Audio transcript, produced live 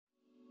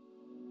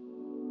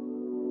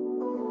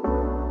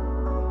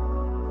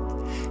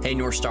Hey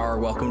North Star,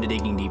 welcome to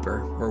Digging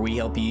Deeper, where we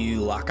help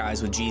you lock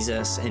eyes with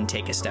Jesus and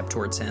take a step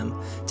towards Him.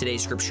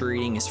 Today's scripture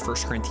reading is 1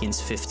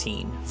 Corinthians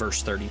 15,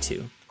 verse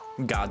 32.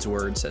 God's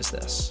word says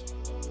this: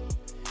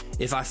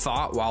 "If I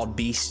fought wild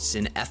beasts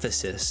in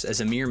Ephesus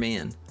as a mere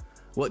man,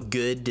 what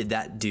good did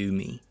that do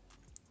me?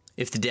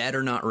 If the dead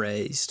are not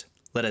raised,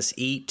 let us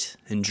eat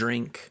and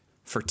drink,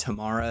 for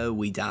tomorrow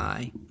we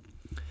die."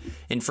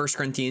 In 1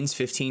 Corinthians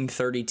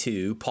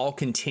 15:32, Paul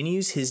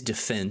continues his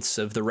defense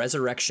of the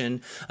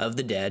resurrection of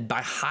the dead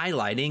by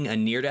highlighting a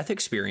near-death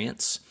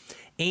experience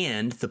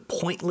and the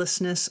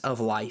pointlessness of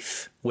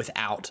life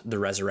without the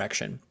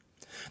resurrection.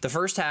 The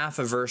first half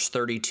of verse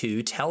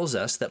 32 tells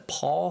us that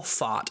Paul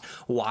fought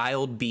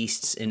wild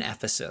beasts in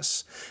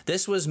Ephesus.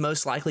 This was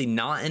most likely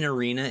not an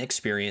arena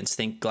experience,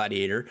 think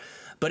gladiator,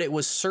 but it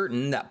was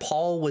certain that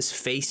Paul was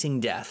facing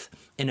death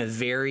in a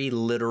very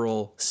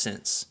literal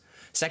sense.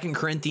 2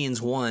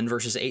 Corinthians 1,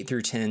 verses 8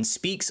 through 10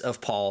 speaks of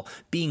Paul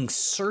being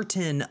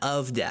certain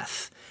of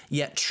death,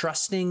 yet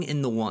trusting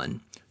in the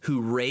one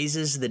who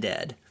raises the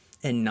dead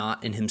and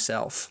not in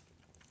himself.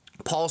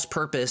 Paul's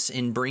purpose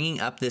in bringing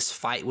up this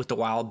fight with the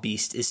wild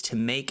beast is to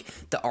make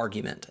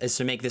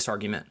this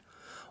argument.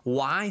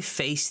 Why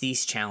face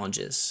these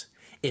challenges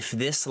if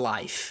this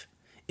life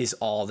is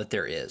all that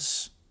there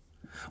is?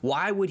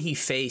 Why would he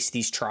face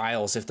these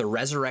trials if the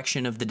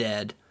resurrection of the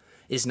dead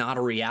is not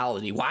a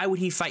reality? Why would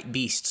he fight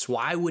beasts?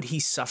 Why would he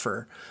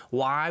suffer?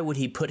 Why would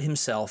he put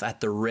himself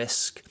at the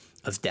risk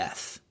of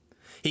death?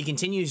 He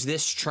continues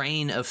this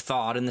train of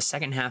thought in the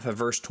second half of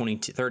verse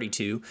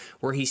 32,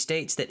 where he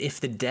states that if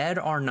the dead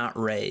are not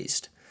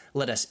raised,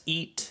 let us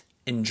eat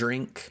and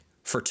drink,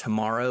 for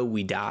tomorrow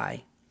we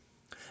die.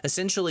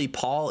 Essentially,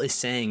 Paul is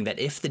saying that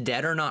if the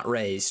dead are not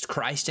raised,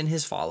 Christ and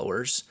his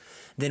followers,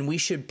 then we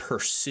should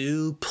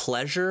pursue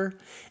pleasure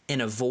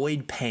and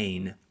avoid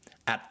pain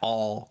at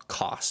all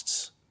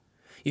costs.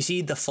 You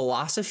see, the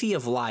philosophy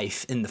of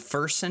life in the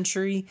first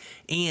century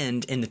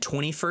and in the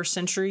 21st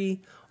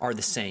century are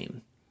the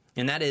same,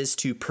 and that is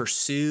to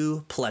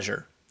pursue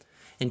pleasure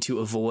and to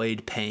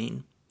avoid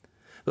pain.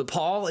 But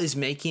Paul is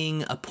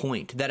making a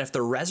point that if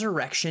the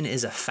resurrection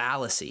is a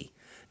fallacy,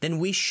 then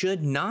we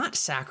should not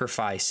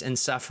sacrifice and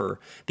suffer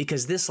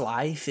because this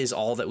life is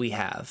all that we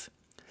have.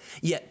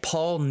 Yet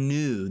Paul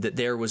knew that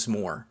there was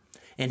more,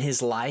 and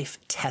his life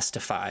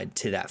testified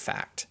to that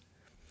fact.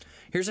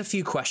 Here's a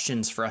few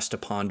questions for us to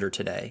ponder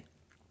today.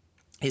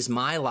 Is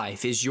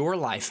your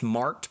life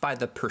marked by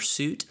the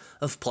pursuit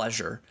of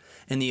pleasure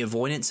and the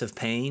avoidance of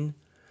pain,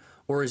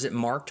 or is it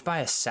marked by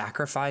a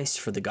sacrifice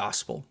for the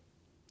gospel?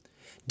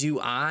 Do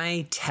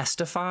I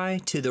testify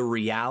to the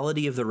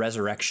reality of the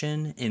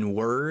resurrection in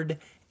word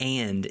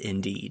and in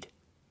deed?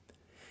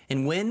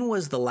 And when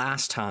was the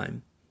last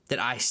time that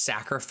I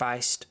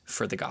sacrificed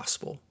for the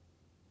gospel?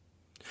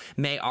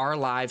 May our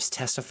lives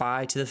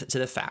testify to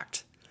the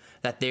fact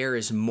that there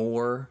is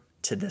more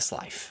to this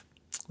life.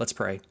 Let's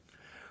pray.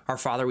 Our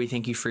Father, we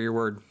thank you for your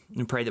word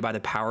and pray that by the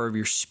power of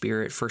your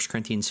Spirit, 1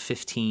 Corinthians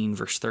 15,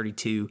 verse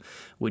 32,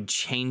 would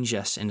change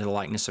us into the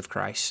likeness of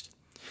Christ.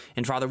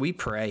 And Father, we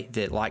pray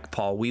that, like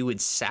Paul, we would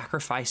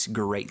sacrifice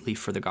greatly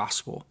for the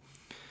gospel.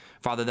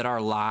 Father, that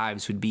our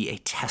lives would be a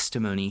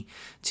testimony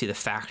to the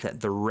fact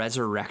that the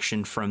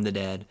resurrection from the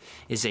dead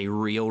is a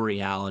real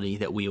reality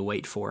that we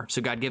await for.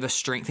 So God, give us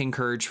strength and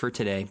courage for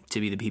today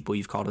to be the people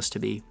you've called us to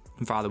be.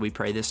 And Father, we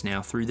pray this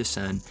now through the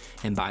Son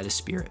and by the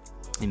Spirit.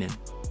 Amen.